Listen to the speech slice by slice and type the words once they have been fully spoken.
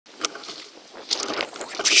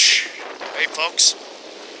folks.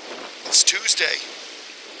 It's Tuesday.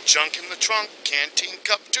 Junk in the Trunk Canteen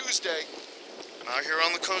Cup Tuesday. And out here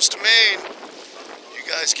on the coast of Maine, you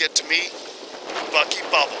guys get to meet Bucky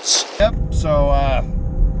Bubbles. Yep, so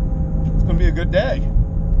it's gonna be a good day.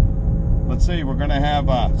 Let's see, we're gonna have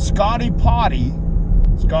Scotty Potty.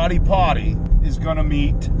 Scotty Potty is gonna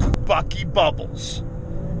meet Bucky Bubbles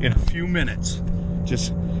in a few minutes.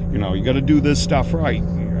 Just, you know, you gotta do this stuff right.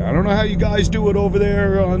 I don't know how you guys do it over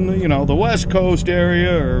there on, you know, the West Coast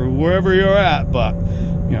area or wherever you're at, but,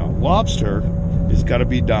 you know, lobster has got to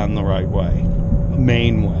be done the right way, the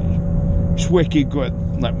Maine way. It's wicked good,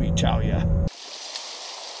 let me tell you.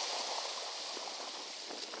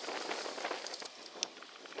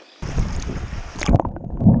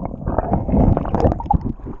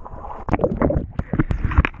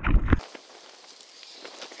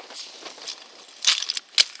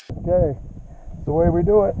 Okay, that's the way we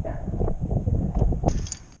do it.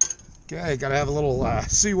 Okay, gotta have a little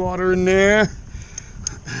seawater in there.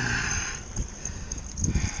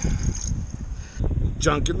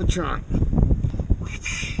 Junk in the trunk.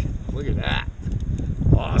 Look at that.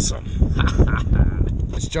 Awesome.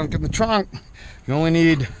 It's junk in the trunk. You only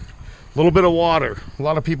need a little bit of water. A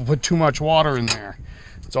lot of people put too much water in there.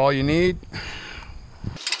 That's all you need.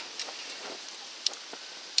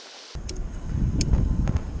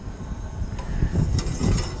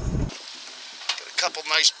 Couple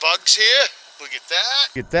nice bugs here. Look at that.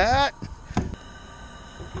 Get that.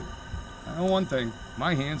 I know one thing.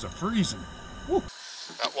 My hands are freezing. Woo.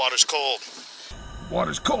 That water's cold.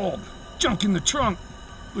 Water's cold. Junk in the trunk.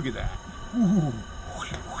 Look at that. Ooh.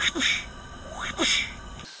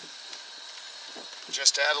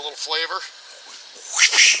 Just to add a little flavor.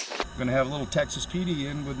 I'm gonna have a little Texas Petey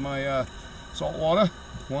in with my salt water.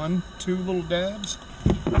 1, 2 little dabs.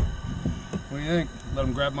 What do you think? Let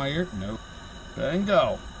him grab my ear? No. And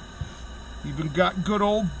go. Even got good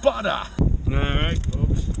old butter. Alright,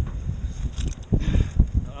 folks.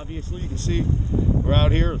 Obviously, you can see we're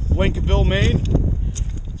out here at Lincolnville, Maine.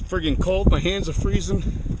 It's friggin' cold. My hands are freezing.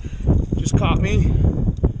 Just caught me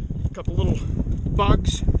a couple little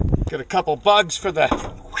bugs. Got a couple bugs for the.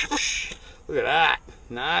 Look at that.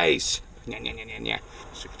 Nice. Ow,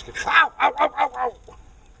 ow, ow, ow, ow.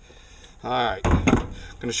 Alright.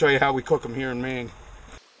 Gonna show you how we cook them here in Maine.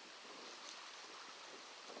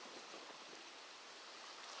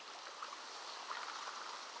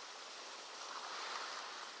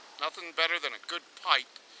 Nothing better than a good pipe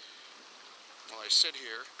while I sit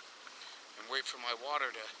here and wait for my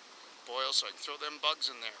water to boil so I can throw them bugs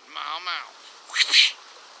in there. Mow, mow.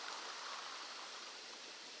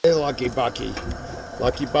 Hey, Lucky Bucky.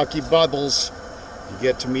 Lucky Bucky Bubbles. You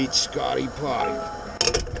get to meet Scotty Potty.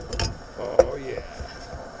 Oh, yeah.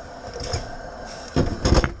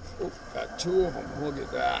 Oh, got 2 of them. Look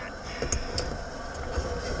at that.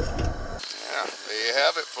 Yeah, there you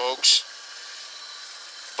have it, folks.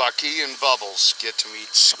 Bucky and Bubbles get to meet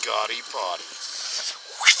Scotty Potty.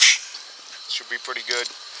 Should be pretty good.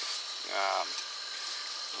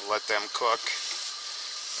 Let them cook.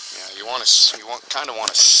 Yeah, you kind of want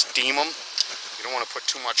to steam them. You don't want to put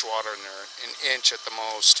too much water in there. An inch at the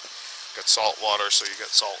most. Got salt water, so you got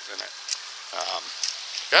salt in it.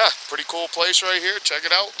 Yeah, pretty cool place right here. Check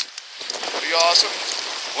it out. Pretty awesome.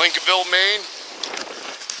 Lincolnville, Maine.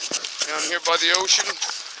 Down here by the ocean.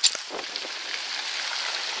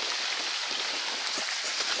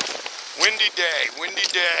 Windy day.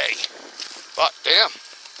 But damn,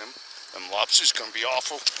 them lobsters gonna be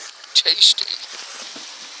awful tasty.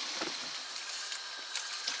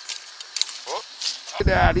 Oh. Look at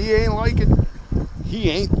that, he ain't liking that.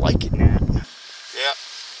 Yeah,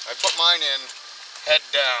 I put mine in head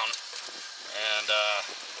down and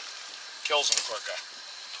kills them quicker.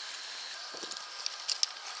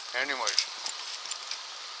 Anyways,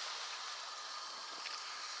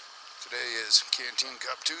 today is Canteen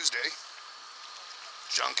Cup Tuesday.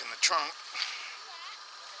 Junk in the trunk.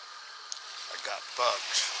 I got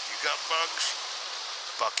bugs. You got bugs?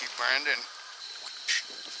 Bucky Brandon.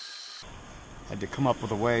 Had to come up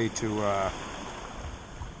with a way to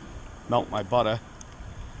melt my butter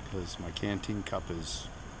because my canteen cup is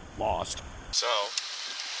lost. So,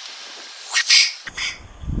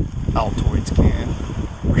 Altoids can.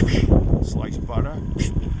 Sliced butter.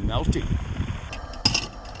 Melty.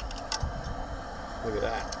 Look at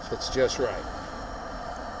that. It's just right.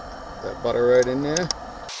 That butter right in there.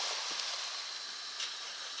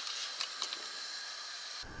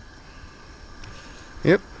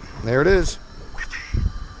 Yep, there it is.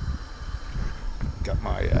 Got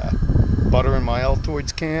my butter in my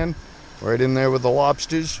Altoids can, right in there with the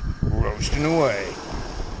lobsters, roasting away.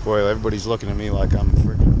 Boy, everybody's looking at me like I'm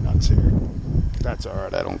freaking nuts here. That's all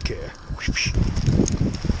right, I don't care.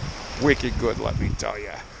 Wicked good, let me tell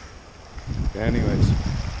you. Anyways,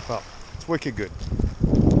 well, it's wicked good.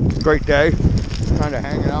 Great day, kind of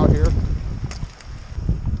hanging out here.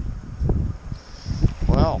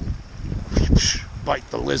 Well, bite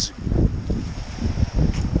the lizard.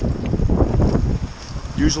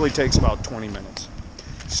 Usually takes about 20 minutes.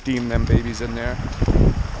 Steam them babies in there.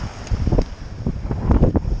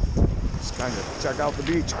 Just kind of check out the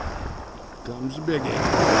beach. Comes the biggie.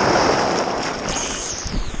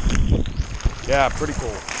 Yeah, pretty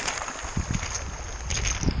cool.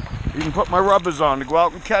 Even put my rubbers on to go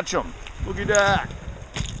out and catch them. Look at that.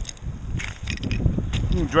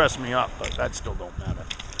 You can dress me up, but that still don't matter.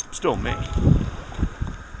 Still me.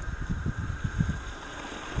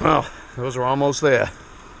 Well, those are almost there.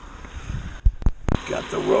 Got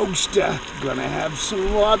the roaster. Gonna have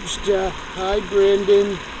some lobster. Hi,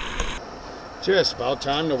 Brandon. Just about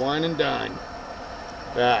time to wine and dine.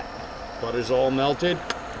 That butter's all melted. That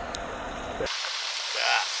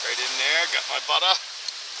right in there. Got my butter.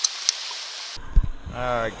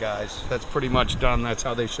 All right, guys. That's pretty much done. That's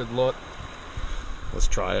how they should look. Let's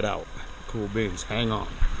try it out. Cool beans. Hang on.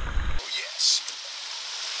 Oh, yes.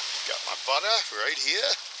 Got my butter right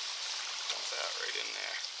here. Dump that right in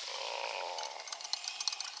there. Oh.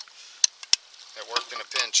 That worked in a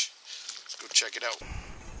pinch. Let's go check it out.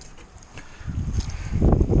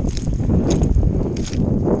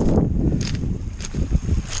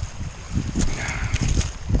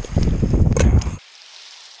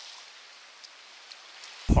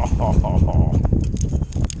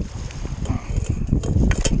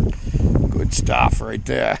 Good stuff right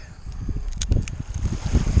there.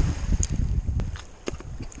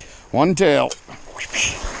 One tail.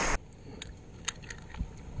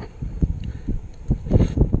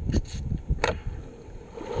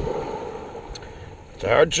 It's a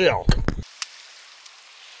hard shell.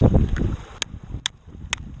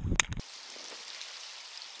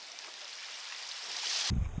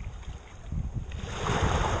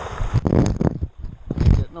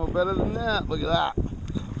 Get no better than that. Look at that.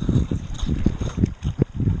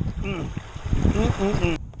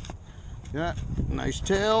 Yeah, nice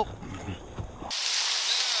tail.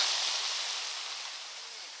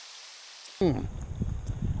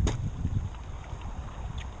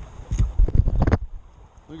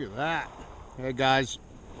 Look at that. Hey guys,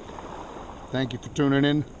 thank you for tuning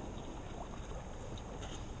in.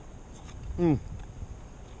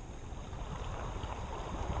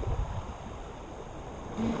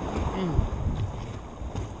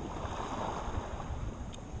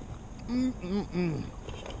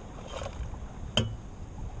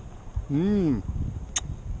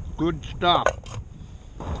 Good stuff.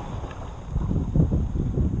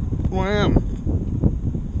 Wham.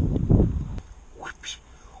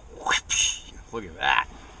 Look at that.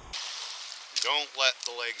 Don't let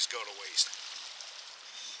the legs go to waste.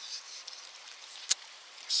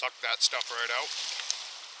 Suck that stuff right out.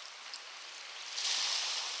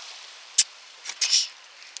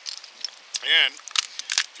 And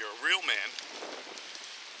if you're a real man,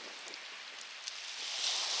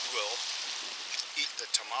 you will eat the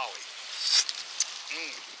tamale.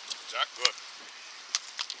 Is that good?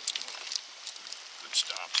 Good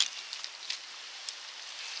stuff.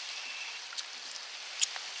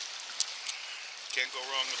 Can't go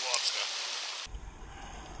wrong with lobster.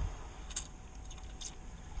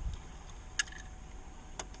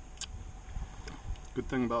 Good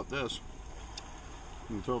thing about this,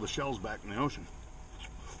 you can throw the shells back in the ocean.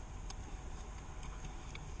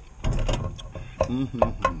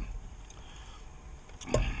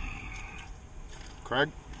 Craig,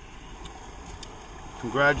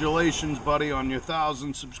 congratulations, buddy, on your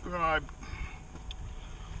 1,000 subscribed.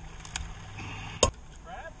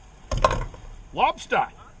 Lobster.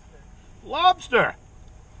 Lobster.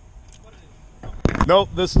 Nope,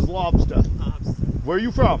 this is lobster. Where are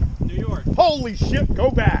you from? New York. Holy shit,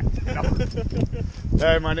 go back. No.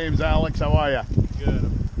 Hey, my name's Alex. How are you? Good.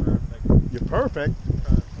 I'm perfect. You're perfect?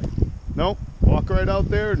 Perfect. Nope. Walk right out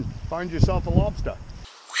there and find yourself a lobster.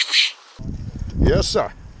 Yes,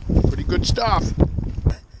 sir. Pretty good stuff.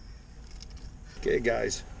 Okay,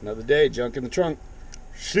 guys. Another day, junk in the trunk.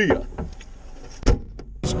 See ya.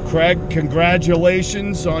 Craig,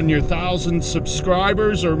 congratulations on your 1,000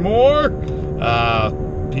 subscribers or more.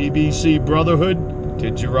 PBC Brotherhood,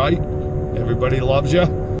 did you right? Everybody loves you.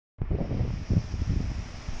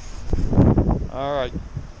 All right,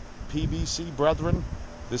 PBC brethren,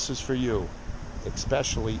 this is for you,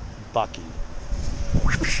 especially Bucky.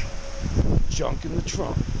 Junk in the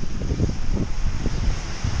trunk.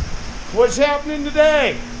 What's happening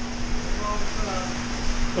today?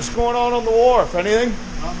 What's going on the wharf? Anything?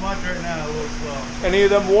 Not much right now, a little slow. Any of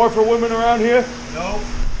them wharfer women around here? Nope.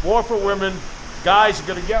 Wharfer women, guys are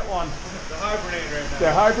gonna get one. They're hibernating right now.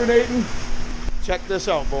 They're hibernating. Check this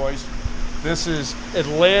out, boys. This is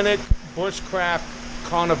Atlantic bushcraft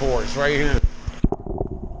carnivores right here.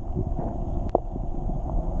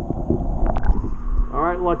 All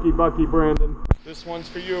right, Lucky Bucky Brandon. This one's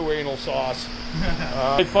for you, anal sauce.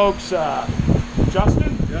 Hey, folks,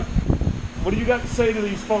 Justin? Yep. What do you got to say to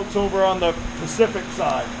these folks over on the Pacific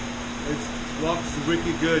side? It looks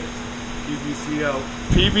wicked good. PVC out.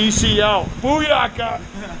 PVC out. Booyaka!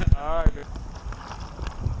 All right.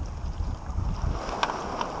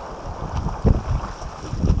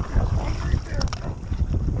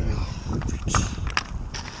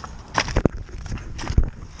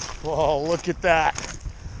 Oh, look at that.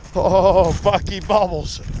 Oh, Bucky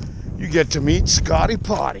Bubbles. You get to meet Scotty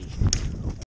Potty.